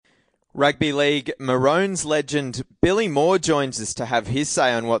Rugby League Maroons legend Billy Moore joins us to have his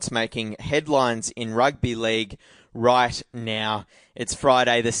say on what's making headlines in Rugby League right now. It's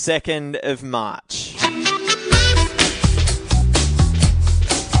Friday, the 2nd of March.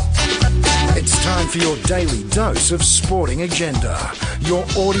 It's time for your daily dose of sporting agenda. Your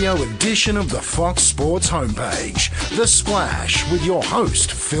audio edition of the Fox Sports homepage. The Splash with your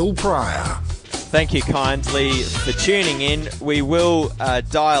host, Phil Pryor. Thank you kindly for tuning in. We will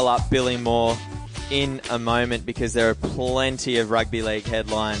dial up Billy Moore in a moment because there are plenty of Rugby League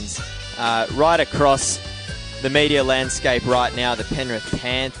headlines right across the media landscape right now. The Penrith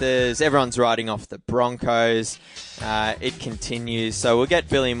Panthers, everyone's writing off the Broncos. It continues. So we'll get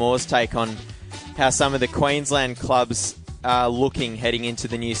Billy Moore's take on how some of the Queensland clubs are looking heading into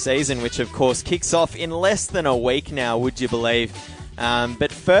the new season, which of course kicks off in less than a week now, would you believe?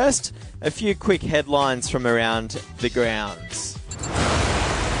 But first, a few quick headlines from around the grounds.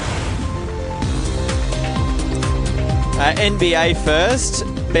 NBA first.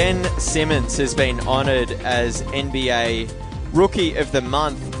 Ben Simmons has been honoured as NBA Rookie of the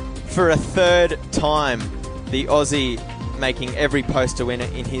Month for a third time. The Aussie making every poster winner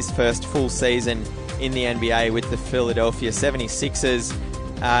in his first full season in the NBA with the Philadelphia 76ers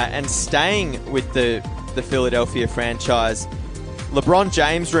and staying with the Philadelphia franchise. LeBron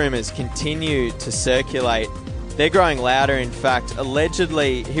James rumours continue to circulate. They're growing louder, in fact.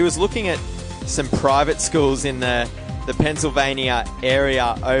 Allegedly, he was looking at some private schools in the Pennsylvania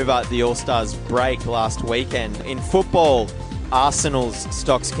area over the All-Stars break last weekend. In football, Arsenal's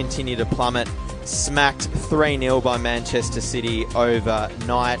stocks continue to plummet, smacked 3-0 by Manchester City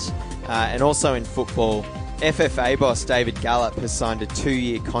overnight. And also in football, FFA boss David Gallup has signed a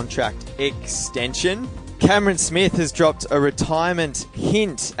 2-year contract extension. Cameron Smith has dropped a retirement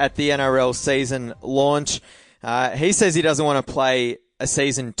hint at the NRL season launch. He says he doesn't want to play a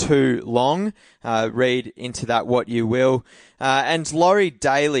season too long. Read into that what you will. And Laurie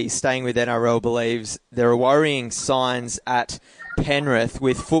Daly, staying with NRL, believes there are worrying signs at Penrith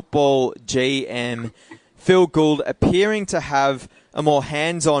with football GM Phil Gould appearing to have a more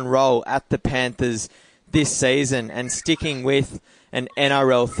hands-on role at the Panthers this season and sticking with an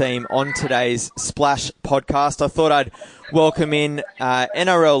NRL theme on today's Splash podcast. I thought I'd welcome in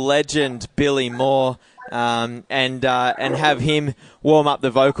NRL legend Billy Moore and have him warm up the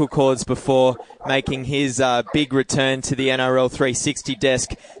vocal cords before making his big return to the NRL 360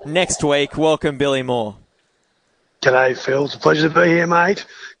 desk next week. Welcome, Billy Moore. G'day, Phil. It's a pleasure to be here, mate.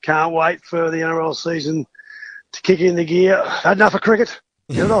 Can't wait for the NRL season to kick in the gear. Had enough of cricket.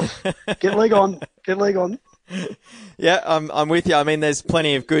 Get it off. Get league on. Get league on. Yeah, I'm with you. I mean, there's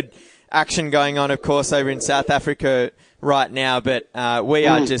plenty of good action going on, of course, over in South Africa right now, but we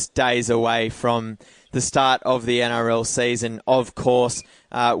are just days away from the start of the NRL season. Of course,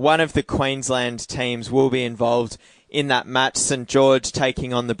 one of the Queensland teams will be involved in that match, St. George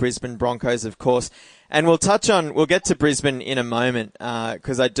taking on the Brisbane Broncos, of course. And we'll get to Brisbane in a moment,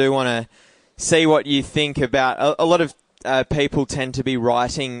 because I do want to see what you think about a lot of people tend to be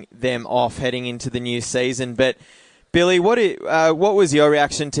writing them off heading into the new season. But Billy, what was your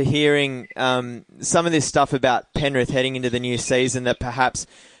reaction to hearing some of this stuff about Penrith heading into the new season, that perhaps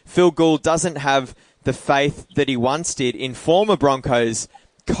Phil Gould doesn't have the faith that he once did in former Broncos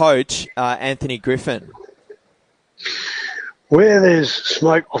coach Anthony Griffin? Where there's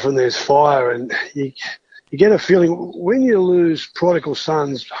smoke, often there's fire, and you get a feeling when you lose prodigal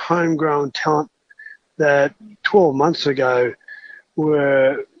sons, homegrown talent that 12 months ago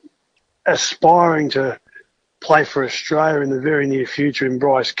were aspiring to play for Australia in the very near future in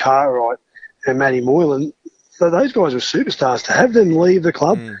Bryce Cartwright and Matty Moylan. So those guys were superstars. To have them leave the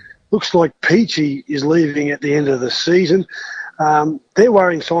club, looks like Peachy is leaving at the end of the season. They're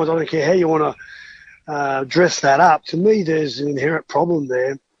worrying signs. I don't care how you want to dress that up. To me, there's an inherent problem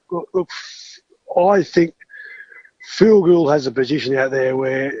there. Look, I think Phil Gould has a position out there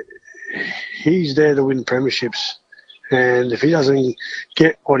where he's there to win premierships. And if he doesn't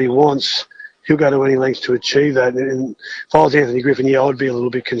get what he wants, he'll go to any lengths to achieve that. And if I was Anthony Griffin, I'd be a little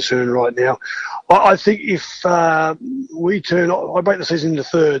bit concerned right now. I think if I break the season into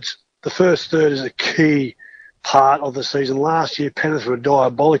thirds. The first third is a key part of the season. Last year, Penrith were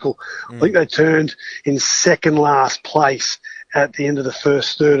diabolical. I think they turned in second last place at the end of the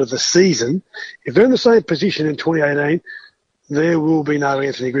first third of the season. If they're in the same position in 2018, there will be no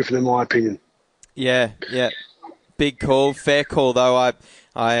Anthony Griffin, in my opinion. Yeah. Big call. Fair call, though.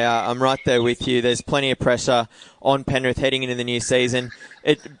 I'm right there with you. There's plenty of pressure on Penrith heading into the new season.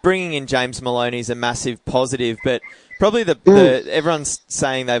 Bringing in James Maloney is a massive positive, but probably everyone's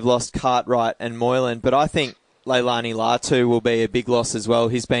saying they've lost Cartwright and Moylan, but I think Leilani Latu will be a big loss as well.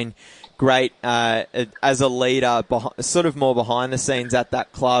 He's been great as a leader, sort of more behind the scenes at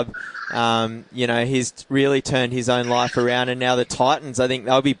that club. He's really turned his own life around, and now the Titans, I think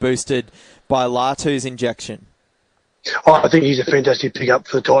they'll be boosted by Latu's injection. I think he's a fantastic pickup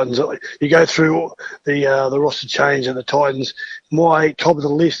for the Titans. You go through the roster change at the Titans. My top of the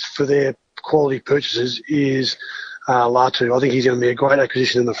list for their quality purchases is Latu. I think he's going to be a great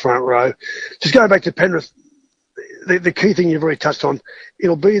acquisition in the front row. Just going back to Penrith, the key thing you've already touched on,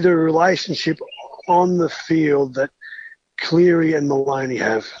 it'll be the relationship on the field that Cleary and Maloney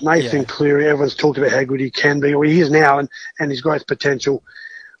have. Nathan Cleary, everyone's talked about how good he can be, or he is now, and his growth potential.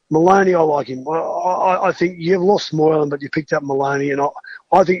 Maloney, I like him. I think you've lost Moylan, but you picked up Maloney, and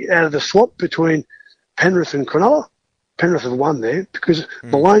I think out of the swap between Penrith and Cronulla, Penrith have won there because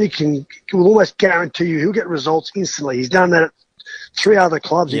Maloney will almost guarantee you he'll get results instantly. He's done that at 3 other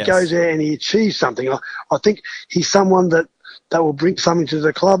clubs. He goes there and he achieves something. I think he's someone that will bring something to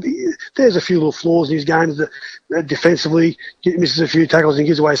the club. There's a few little flaws in his game. Defensively, he misses a few tackles and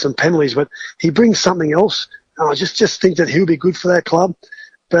gives away some penalties, but he brings something else. I just think that he'll be good for that club.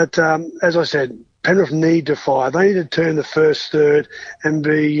 But as I said, Penrith need to fire. They need to turn the first third and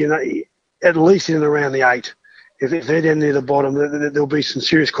be, at least in and around the 8. If they're down near the bottom, there'll be some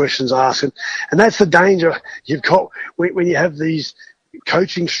serious questions asked. And that's the danger you've got when you have these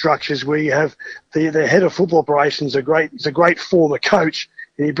coaching structures where you have the head of football operations, is a great former coach,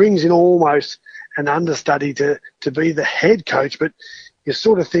 and he brings in almost an understudy to be the head coach. But you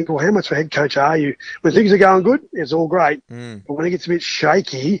sort of think, well, how much of a head coach are you? When things are going good, it's all great. But when it gets a bit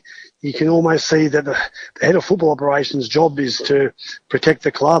shaky, you can almost see that the head of football operations' job is to protect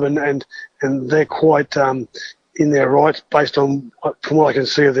the club, and they're quite in their rights based on, from what I can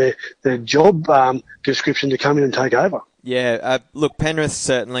see of their job description, to come in and take over. Yeah, look, Penrith's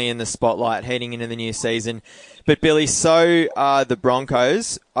certainly in the spotlight heading into the new season. But, Billy, so are the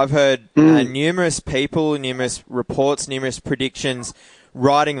Broncos. I've heard numerous people, numerous reports, numerous predictions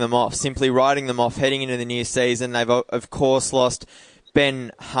simply writing them off heading into the new season. They've, of course, lost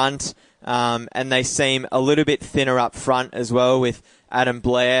Ben Hunt, and they seem a little bit thinner up front as well, with Adam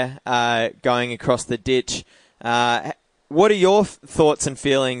Blair going across the ditch. What are your thoughts and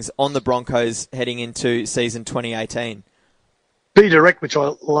feelings on the Broncos heading into season 2018? Be direct, which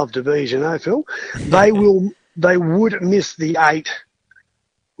I love to be, as you know, Phil. They would miss the 8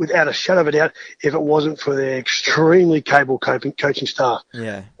 without a shadow of a doubt if it wasn't for their extremely capable coaching staff.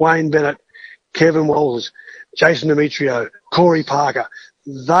 Yeah. Wayne Bennett, Kevin Walters, Jason Demetrio, Corey Parker.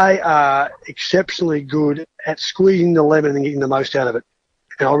 They are exceptionally good at squeezing the lemon and getting the most out of it.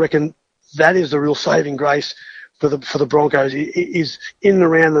 And I reckon that is the real saving grace for the Broncos. Is in and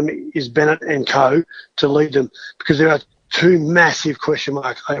around them is Bennett and co to lead them, because there are 2 massive question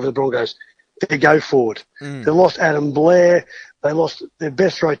marks over the Broncos. They go forward. They lost Adam Blair. They lost their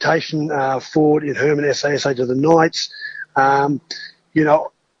best rotation forward in Herman SASA to the Knights.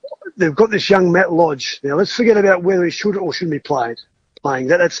 They've got this young Matt Lodge. Now, let's forget about whether he should or shouldn't be playing.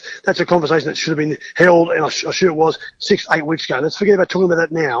 That's a conversation that should have been held, and I'm sure it was 6-8 weeks ago. Let's forget about talking about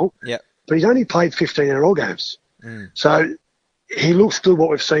that now. Yep. But he's only played 15 NRL games. So he looks good, what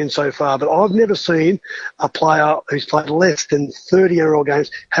we've seen so far, but I've never seen a player who's played less than 30 NRL games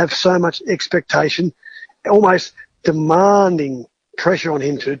have so much expectation, almost demanding pressure on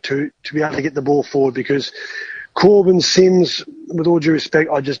him to be able to get the ball forward, because Corbin, Sims, with all due respect,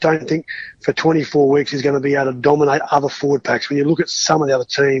 I just don't think for 24 weeks he's going to be able to dominate other forward packs. When you look at some of the other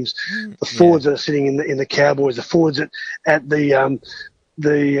teams, the forwards that are sitting in the Cowboys, the forwards at the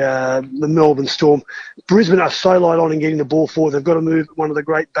Melbourne Storm, Brisbane are so light on in getting the ball forward. They've got to move one of the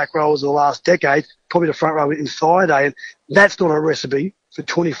great back rowers of the last decade, probably the front row in Friday, and that's not a recipe for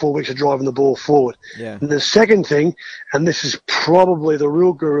 24 weeks of driving the ball forward. Yeah. And the second thing, and this is probably the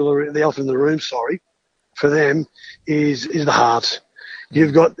real gorilla, the elephant in the room, for them, is the halves.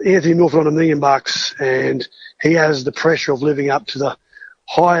 You've got Anthony Milford on $1 million, and he has the pressure of living up to the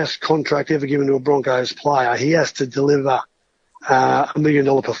highest contract ever given to a Broncos player. He has to deliver $1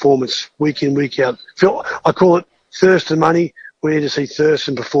 million performance week in, week out. Phil, I call it thirst and money. We need to see thirst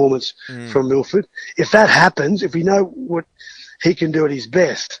and performance from Milford. If that happens, if we know what he can do at his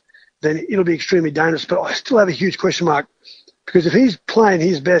best, then it'll be extremely dangerous. But I still have a huge question mark, because if he's playing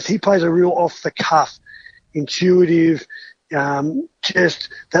his best, he plays a real off-the-cuff, intuitive, just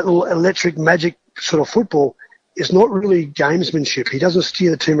that little electric magic sort of football. It's not really gamesmanship. He doesn't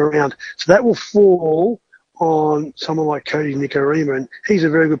steer the team around. So that will fall on someone like Cody Nikorima, and he's a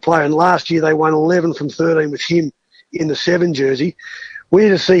very good player. And last year they won 11 from 13 with him in the 7 jersey. We need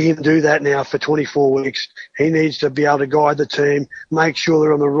to see him do that now for 24 weeks. He needs to be able to guide the team, make sure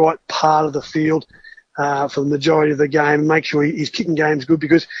they're on the right part of the field. for the majority of the game and make sure his kicking game's good,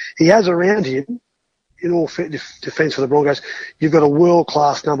 because he has around him, in all defence for the Broncos, you've got a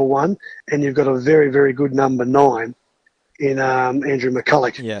world-class number 1 and you've got a very, very good number 9 in Andrew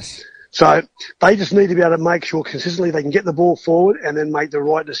McCulloch. Yes. So they just need to be able to make sure consistently they can get the ball forward and then make the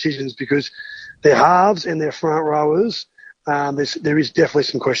right decisions, because their halves and their front rowers, there is definitely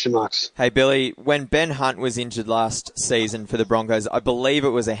some question marks. Hey, Billy, when Ben Hunt was injured last season for the Broncos, I believe it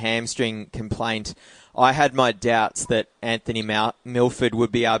was a hamstring complaint. I had my doubts that Anthony Milford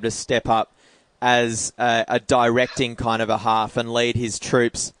would be able to step up as a directing kind of a half and lead his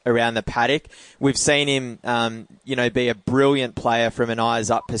troops around the paddock. We've seen him, be a brilliant player from an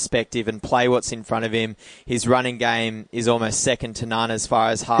eyes-up perspective and play what's in front of him. His running game is almost second to none as far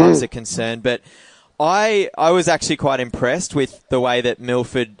as halves are concerned. But I was actually quite impressed with the way that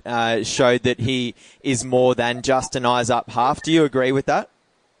Milford showed that he is more than just an eyes-up half. Do you agree with that?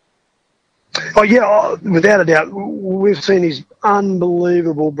 Oh, yeah, without a doubt. We've seen his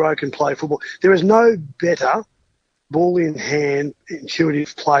unbelievable broken play football. There is no better ball-in-hand,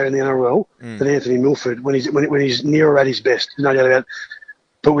 intuitive player in the NRL than Anthony Milford when he's nearer at his best. No doubt about it.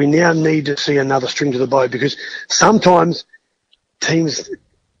 But we now need to see another string to the bow, because sometimes teams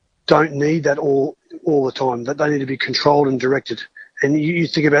don't need that all the time. That they need to be controlled and directed. And you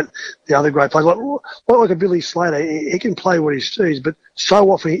think about the other great players, like a Billy Slater. He can play what he sees, but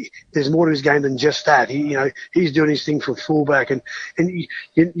so often there's more to his game than just that. He's doing his thing from fullback, and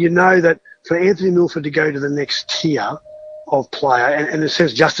you know that for Anthony Milford to go to the next tier of player, and in a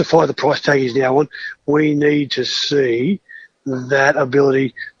sense justify the price tag he's now on, we need to see that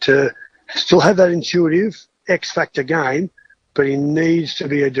ability to still have that intuitive X-factor game, but he needs to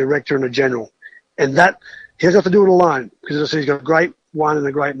be a director and a general, and that. He doesn't have to do it alone, because as I said, he's got a great 1 and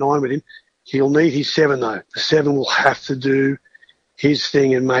a great 9 with him. He'll need his 7, though. The 7 will have to do his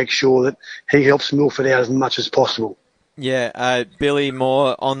thing and make sure that he helps Milford out as much as possible. Yeah, Billy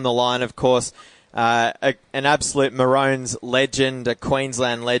Moore on the line, of course, an absolute Maroons legend, a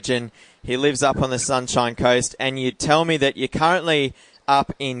Queensland legend. He lives up on the Sunshine Coast, and you tell me that you're currently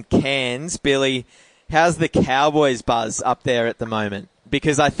up in Cairns. Billy, how's the Cowboys buzz up there at the moment?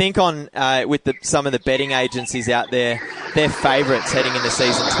 Because I think with some of the betting agencies out there, they're favourites heading into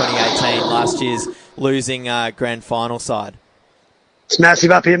season 2018, last year's losing grand final side. It's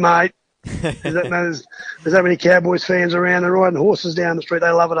massive up here, mate. There's that many Cowboys fans around. They're riding horses down the street. They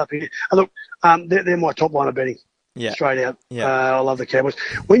love it up here. And look, they're my top line of betting, straight out. Yeah. I love the Cowboys.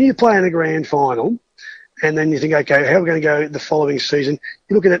 When you play in a grand final and then you think, okay, how are we going to go the following season?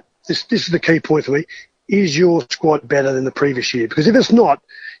 You look at it, this is the key point for me. Is your squad better than the previous year? Because if it's not,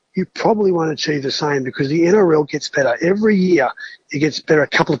 you probably won't achieve the same, because the NRL gets better. Every year it gets better a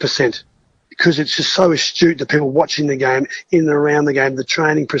couple of percent, because it's just so astute to people watching the game, in and around the game, the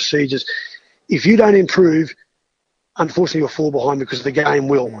training procedures. If you don't improve, unfortunately you'll fall behind, because the game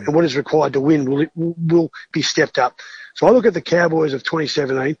will. And what is required to win will be stepped up. So I look at the Cowboys of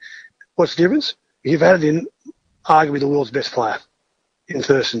 2017. What's the difference? You've added in arguably the world's best player in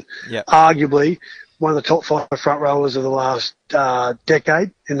Thurston. Yep. Arguably one of the top 5 front rowers of the last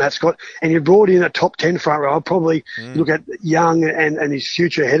decade in Matt Scott, and you brought in a top 10 front rower, probably look at Young and his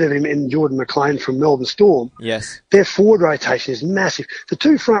future ahead of him in Jordan McLean from Melbourne Storm. Yes. Their forward rotation is massive. The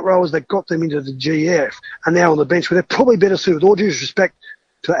 2 front rowers that got them into the GF are now on the bench, where they're probably better suited. With all due respect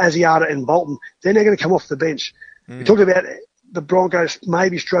to Asiata and Bolton, they're now going to come off the bench. We talked about the Broncos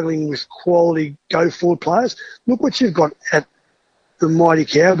maybe struggling with quality go-forward players. Look what you've got at the mighty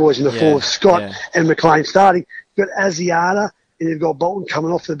Cowboys in the form of Scott and McLean starting. You've got Asiata, and you've got Bolton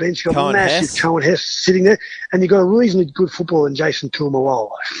coming off the bench. You've got massive Cohen Hess sitting there, and you've got a reasonably good footballer in Jason Tuamaloa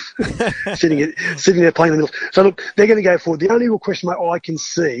sitting there playing in the middle. So look, they're going to go forward. The only real question mark I can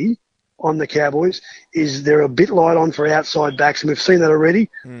see on the Cowboys is they're a bit light on for outside backs, and we've seen that already.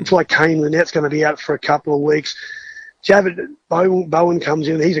 Looks like Kane Lynette's going to be out for a couple of weeks. Javid Bowen comes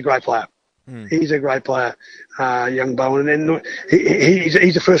in, and he's a great player. He's a great player, young Bowen, and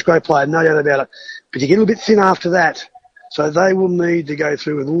he's a first grade player, no doubt about it. But you get a little bit thin after that, so they will need to go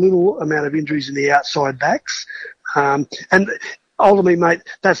through with a little amount of injuries in the outside backs. And ultimately, mate,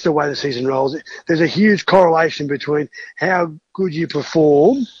 that's the way the season rolls. There's a huge correlation between how good you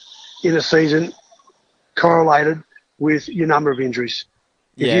perform in a season correlated with your number of injuries.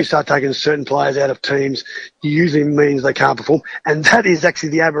 If you start taking certain players out of teams, it usually means they can't perform. And that is actually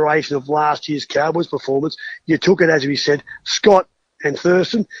the aberration of last year's Cowboys performance. You took it, as we said, Scott and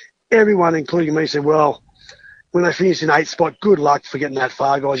Thurston. Everyone, including me, said, well, when they finished in 8th spot, good luck for getting that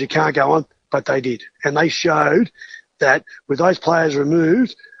far, guys. You can't go on. But they did. And they showed that with those players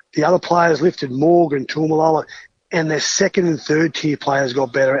removed, the other players lifted, Morgan, Tuamalola, and their second and third tier players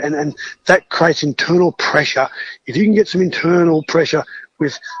got better, and that creates internal pressure. If you can get some internal pressure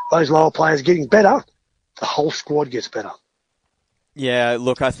with those lower players getting better, the whole squad gets better. Yeah,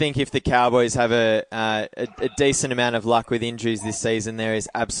 look, I think if the Cowboys have a decent amount of luck with injuries this season, there is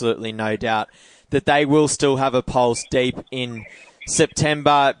absolutely no doubt that they will still have a pulse deep in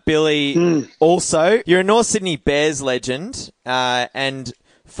September. Billy, also, you're a North Sydney Bears legend, and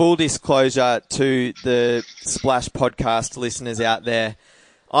full disclosure to the Splash podcast listeners out there,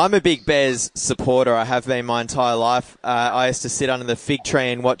 I'm a big Bears supporter. I have been my entire life. I used to sit under the fig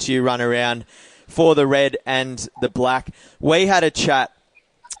tree and watch you run around for the red and the black. We had a chat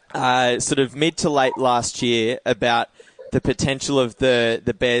sort of mid to late last year about the potential of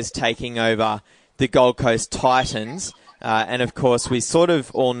the Bears taking over the Gold Coast Titans. And of course, we sort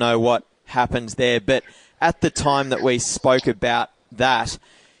of all know what happened there. But at the time that we spoke about that,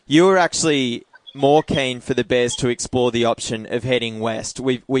 you were actually more keen for the Bears to explore the option of heading west.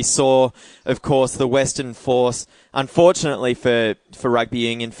 We saw, of course, the Western Force, unfortunately for rugby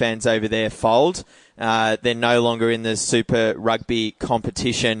union fans over there, fold. They're no longer in the Super Rugby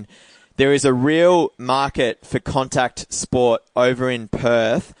competition. There is a real market for contact sport over in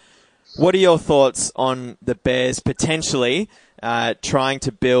Perth. What are your thoughts on the Bears potentially trying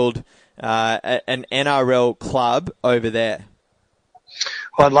to build an NRL club over there?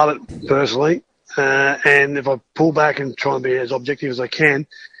 I'd love it personally. And if I pull back and try and be as objective as I can,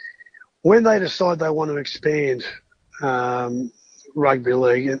 when they decide they want to expand Rugby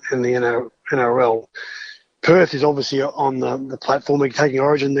League and the NRL, Perth is obviously on the platform. We're taking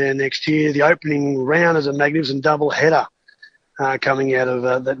Origin there next year. The opening round is a magnificent double header coming out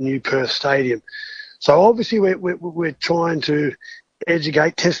of that new Perth stadium. So obviously we're trying to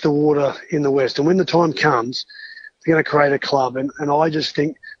educate, test the water in the West. And when the time comes, they're going to create a club. And I just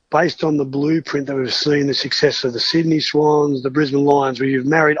think, based on the blueprint that we've seen, the success of the Sydney Swans, the Brisbane Lions, where you've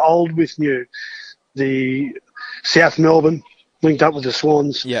married old with new, the South Melbourne linked up with the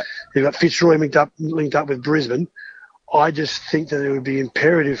Swans, yeah. You've got Fitzroy linked up with Brisbane. I just think that it would be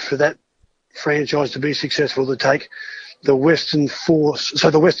imperative for that franchise to be successful to take the Western Force,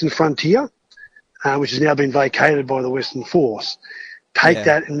 so the Western Frontier, which has now been vacated by the Western Force, take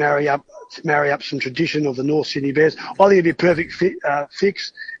that and marry up some tradition of the North Sydney Bears. I think it'd be a perfect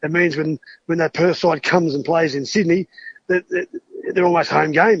fix. It means when that Perth side comes and plays in Sydney, that they're almost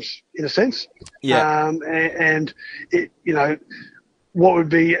home games in a sense. Yeah. And it, what would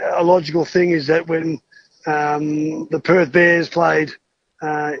be a logical thing is that when the Perth Bears played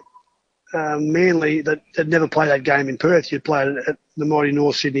Manly, that never played that game in Perth, you'd play it at the mighty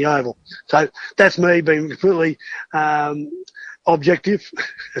North Sydney Oval. So that's me being completely objective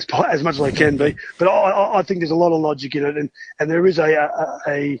as much as I can be, but I think there's a lot of logic in it, and there is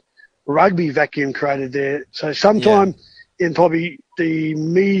a rugby vacuum created there. So sometime in probably the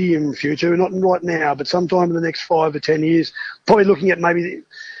medium future, not right now, but sometime in the next 5 or 10 years, probably looking at maybe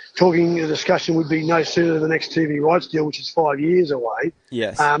the discussion would be no sooner than the next TV rights deal, which is 5 years away.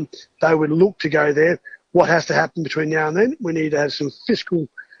 Yes. They would look to go there. What has to happen between now and then? We need to have some fiscal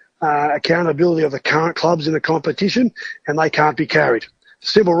accountability of the current clubs in the competition, and they can't be carried. The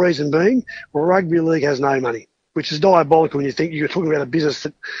simple reason being, Rugby League has no money, which is diabolical when you think you're talking about a business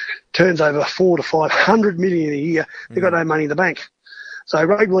that turns over 400 to 500 million a year. They've got no money in the bank. So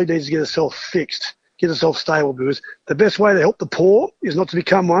Rugby League needs to get itself fixed, get itself stable, because the best way to help the poor is not to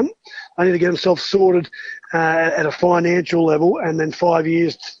become one. They need to get themselves sorted at a financial level, and then 5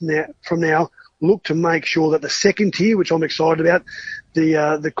 years from now, look to make sure that the second tier, which I'm excited about,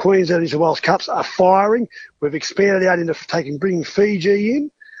 the Queensland and New South Wales Cups are firing. We've expanded out into bringing Fiji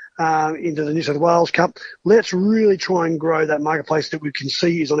into the New South Wales Cup. Let's really try and grow that marketplace that we can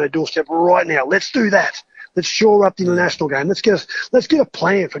see is on our doorstep right now. Let's do that. Let's shore up the international game. Let's get a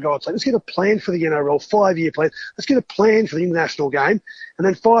plan, for God's sake. Let's get a plan for the NRL, 5-year plan. Let's get a plan for the international game. And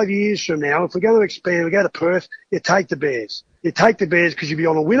then 5 years from now, if we're going to expand, we go to Perth, you take the Bears. You take the Bears because you'll be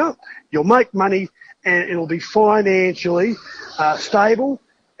on a winner, you'll make money, and it'll be financially stable,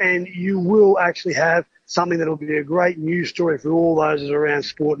 and you will actually have something that will be a great news story for all those around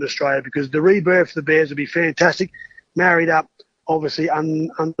sport in Australia, because the rebirth of the Bears will be fantastic, married up, obviously,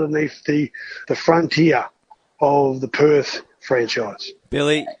 underneath the frontier of the Perth franchise.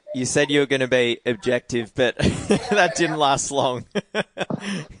 Billy, you said you were going to be objective, but that didn't last long.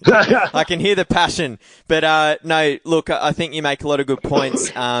 I can hear the passion. But no, look, I think you make a lot of good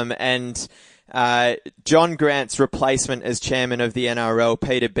points. And John Grant's replacement as chairman of the NRL,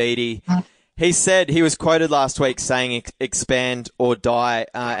 Peter Beattie, he said, he was quoted last week saying expand or die.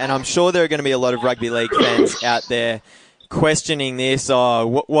 And I'm sure there are going to be a lot of rugby league fans out there questioning this.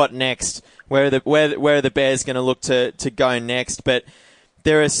 Oh, what next where are the Bears going to look to go next? But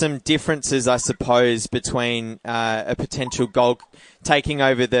there are some differences, I suppose, between a potential Gold taking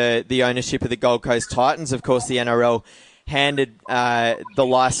over the ownership of the Gold Coast Titans. Of course, the NRL handed the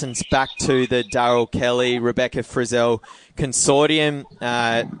license back to the Darryl Kelly, Rebecca Frizzell consortium.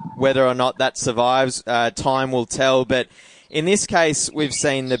 Whether or not that survives, time will tell. But in this case, we've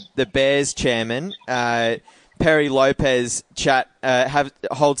seen the Bears chairman, Perry Lopez,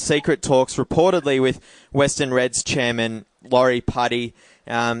 hold secret talks reportedly with Western Reds chairman Laurie Putty.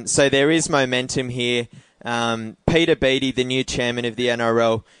 So there is momentum here. Peter Beattie, the new chairman of the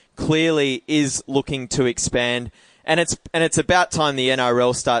NRL, clearly is looking to expand, and it's about time the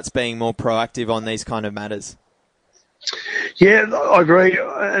NRL starts being more proactive on these kind of matters. Yeah, I agree.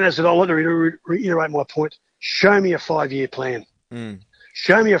 And as I said, I'd like to reiterate my point. Show me a 5-year plan.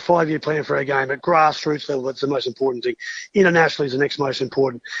 Show me a 5-year plan for our game at grassroots level. That's the most important thing. Internationally is the next most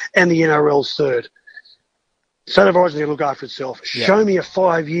important, and the NRL's third. State of Origin will look after itself. Yeah. Show me a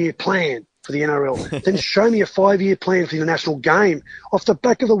 5-year plan for the NRL. Then show me a 5-year plan for the national game. Off the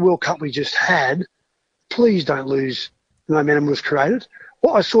back of the World Cup we just had, please don't lose the momentum was created.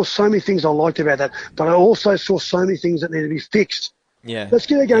 Well, I saw so many things I liked about that, but I also saw so many things that need to be fixed. Yeah. Let's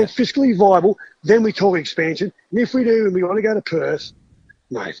get our game fiscally viable, then we talk expansion. And if we do and we want to go to Perth,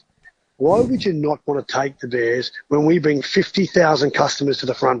 mate, why would you not want to take the Bears when we bring 50,000 customers to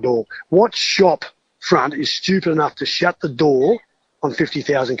the front door? What shop front is stupid enough to shut the door on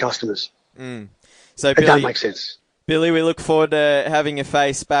 50,000 customers? So it doesn't make sense. Billy, we look forward to having your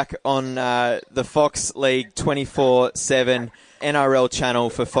face back on the Fox League 24/7 NRL channel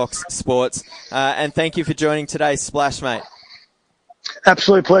for Fox Sports. And thank you for joining today's Splash, mate.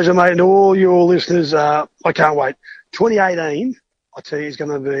 Absolute pleasure, mate. And to all your listeners, I can't wait. 2018, I tell you, is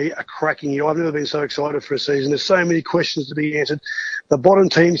going to be a cracking year. I've never been so excited for a season. There's so many questions to be answered. The bottom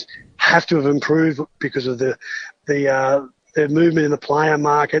teams have to have improved because of the movement in the player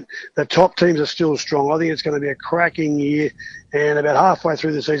market. The top teams are still strong. I think it's going to be a cracking year. And about halfway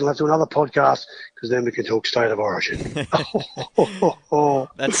through the season, we'll have to do another podcast because then we can talk State of Origin.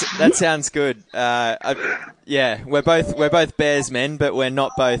 That sounds good. We're both Bears men, but we're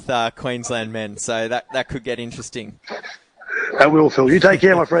not both Queensland men. So that could get interesting. That will, Phil. You take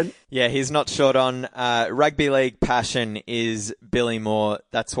care, my friend. Yeah, he's not short on rugby league passion is Billy Moore.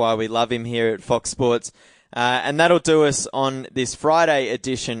 That's why we love him here at Fox Sports. And that'll do us on this Friday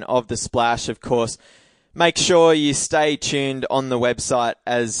edition of The Splash, of course. Make sure you stay tuned on the website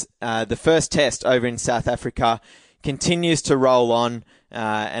as the first test over in South Africa continues to roll on.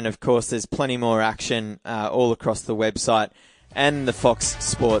 And, of course, there's plenty more action all across the website and the Fox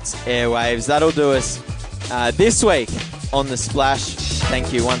Sports airwaves. That'll do us this week on The Splash.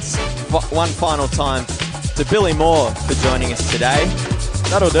 Thank you one final time to Billy Moore for joining us today.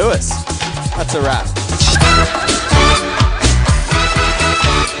 That'll do us. That's a wrap.